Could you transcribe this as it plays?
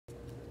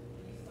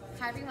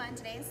Hi everyone,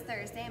 today is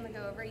Thursday. I'm going to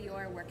go over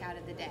your workout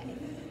of the day.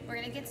 We're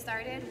going to get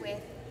started with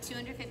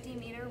 250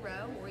 meter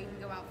row, or you can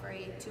go out for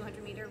a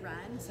 200 meter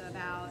run, so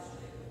about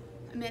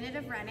a minute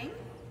of running.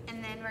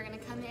 And then we're going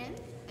to come in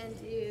and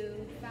do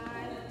 5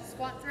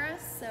 squat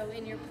thrusts. So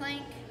in your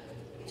plank,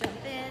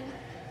 jump in,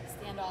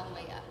 stand all the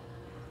way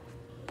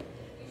up.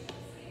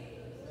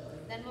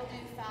 Then we'll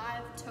do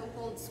 5 toe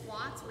hold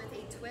squats with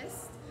a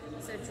twist.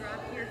 So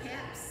drop your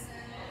hips,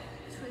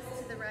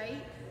 twist to the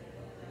right,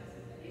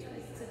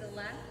 twist to the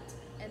left,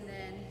 and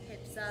then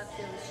hips up,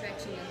 feel the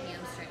stretching of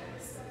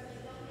hamstrings.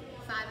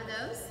 5 of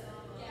those.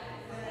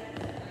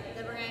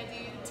 Then we're going to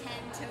do 10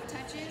 toe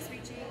touches,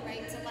 reaching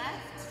right to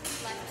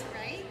left, left to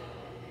right,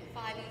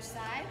 5 each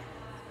side.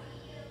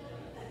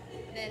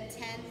 Then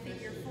 10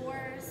 figure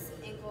 4s,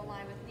 ankle in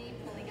line with knee,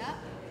 pulling up,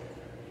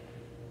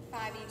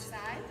 5 each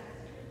side.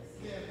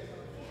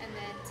 And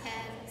then 10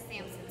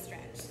 Samson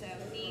stretch. So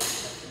knee to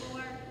the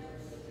floor,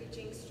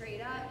 reaching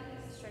straight up,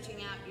 stretching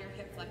out your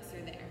hip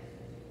flexor there.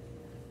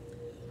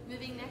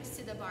 Moving next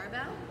to the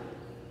barbell,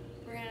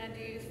 we're going to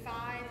do 5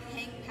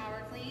 hang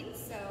power cleans.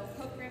 So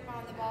hook grip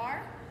on the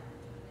bar,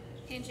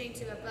 hinging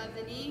to above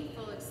the knee,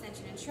 full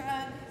extension and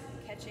shrug,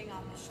 catching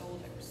on the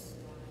shoulders.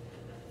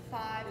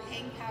 5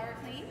 hang power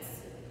cleans,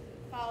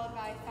 followed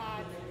by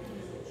 5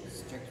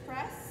 strict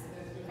press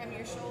from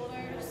your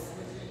shoulders,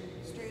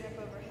 straight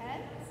up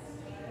overhead.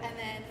 And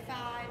then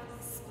 5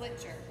 split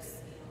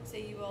jerks. So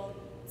you will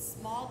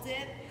small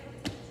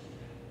dip,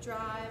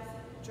 drive,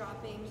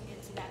 dropping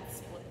into that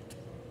split.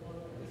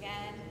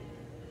 Again,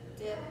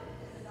 dip,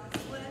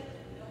 split,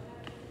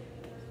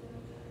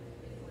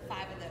 5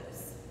 of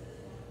those.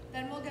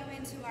 Then we'll go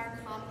into our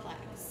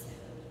complex.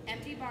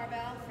 Empty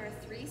barbell for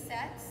 3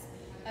 sets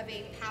of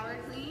a power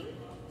clean.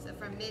 So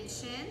from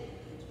mid-shin,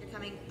 you're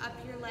coming up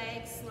your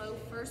leg, slow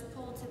first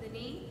pull to the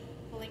knee,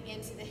 pulling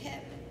into the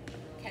hip,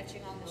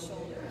 catching on the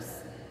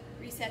shoulders.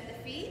 Reset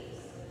the feet,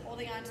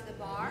 holding onto the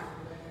bar.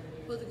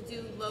 We'll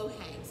do low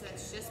hang, so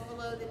that's just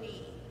below the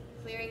knee.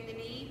 Clearing the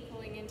knee,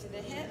 pulling into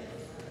the hip,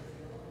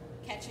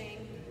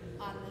 catching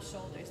on the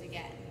shoulders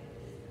again.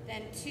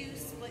 Then 2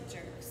 split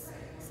jerks.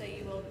 So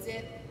you will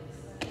dip,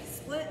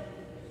 split,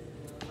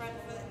 front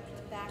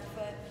foot, back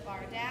foot,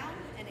 bar down,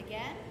 and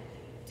again,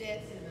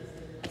 dip,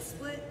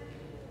 split,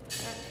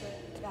 front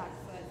foot, back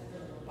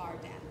foot, bar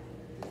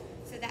down.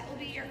 So that will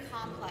be your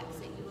complex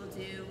that you will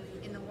do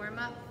in the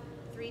warm-up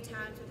 3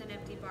 times with an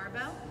empty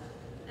barbell,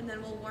 and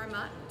then we'll warm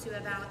up to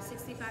about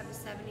 65 to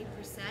 70%,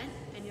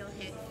 and you'll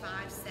hit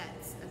 5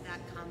 sets of that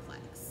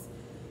complex.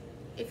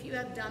 If you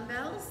have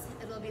dumbbells,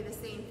 it'll be the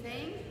same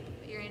thing,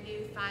 but you're going to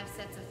do 5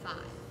 sets of 5.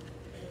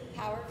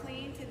 Power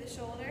clean to the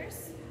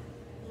shoulders,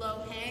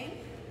 low hang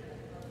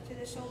to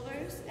the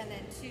shoulders, and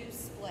then 2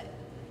 split.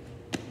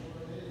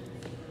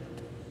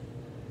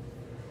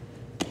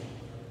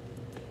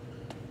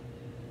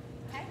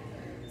 Okay,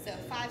 so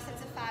 5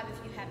 sets of 5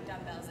 if you have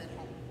dumbbells at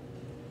home.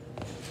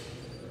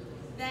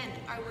 Then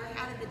our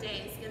workout of the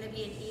day is going to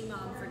be an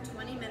EMOM for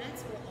 20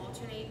 minutes. We'll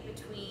alternate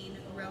between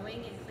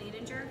rowing and clean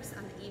and jerks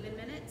on the even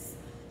minutes.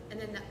 And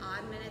then the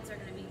odd minutes are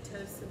going to be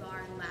toes to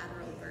bar and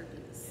lateral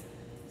burpees.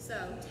 So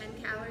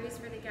 10 calories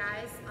for the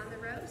guys on the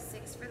row,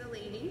 6 for the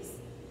ladies.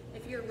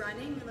 If you're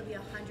running, it'll be a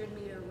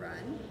 100-meter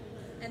run.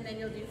 And then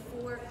you'll do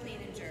 4 clean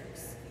and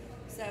jerks.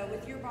 So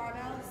with your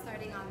barbell,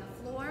 starting on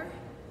the floor,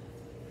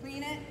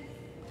 clean it,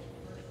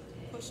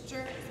 push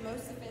jerk is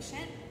most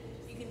efficient.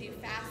 You can do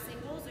fast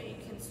singles or you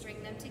can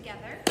string them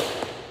together.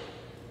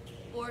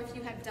 Or if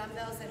you have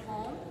dumbbells at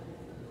home,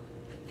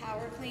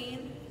 power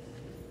clean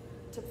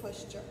to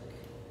push jerk.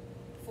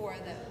 4 of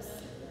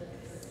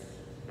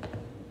those.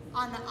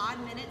 On the odd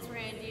minutes, we're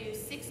going to do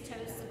 6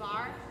 toes to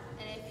bar.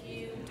 And if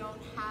you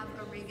don't have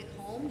a rig at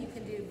home, you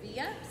can do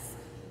V-ups.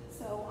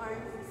 So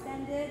arms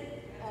extended,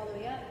 all the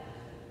way up,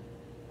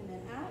 and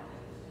then out.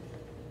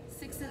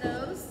 6 of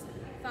those,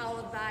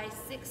 followed by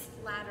 6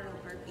 lateral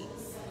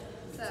burpees.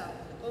 So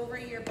over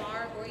your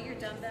bar or your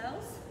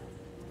dumbbells,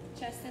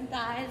 chest and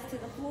thighs to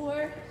the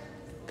floor,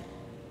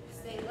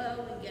 stay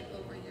low and get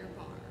over your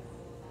bar,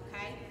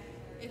 okay?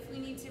 If we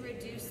need to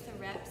reduce the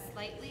reps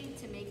slightly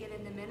to make it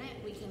in the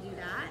minute, we can do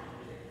that.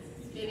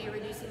 Maybe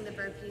reducing the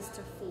burpees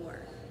to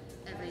 4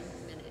 every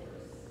minute.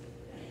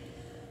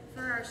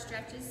 For our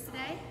stretches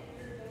today,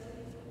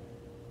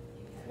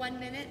 1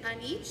 minute on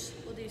each.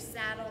 We'll do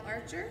saddle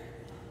archer.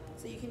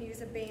 So you can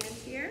use a band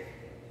here,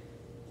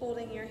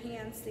 holding your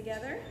hands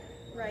together,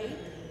 right,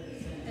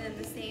 and then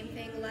the same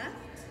thing left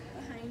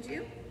behind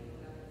you,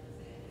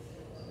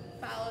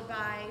 followed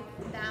by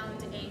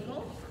bound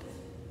angle,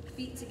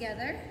 feet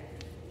together,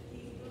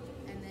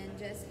 and then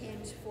just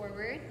hinge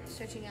forward,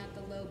 stretching out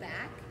the low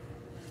back.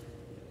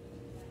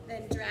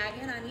 Then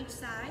dragon on each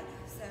side,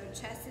 so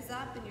chest is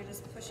up and you're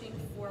just pushing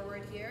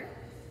forward here,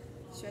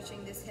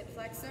 stretching this hip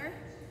flexor,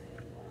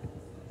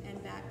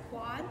 and back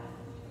quad,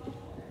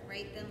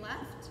 right then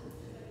left.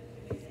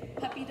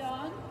 Puppy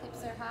dog,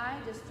 hips are high,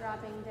 just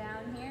dropping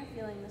down here,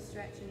 feeling the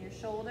stretch in your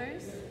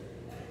shoulders.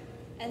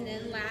 And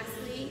then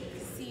lastly,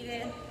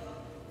 seated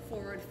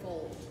forward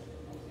fold.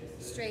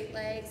 Straight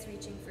legs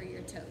reaching for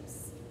your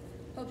toes.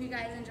 Hope you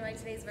guys enjoyed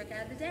today's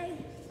workout of the day.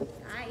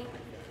 Bye.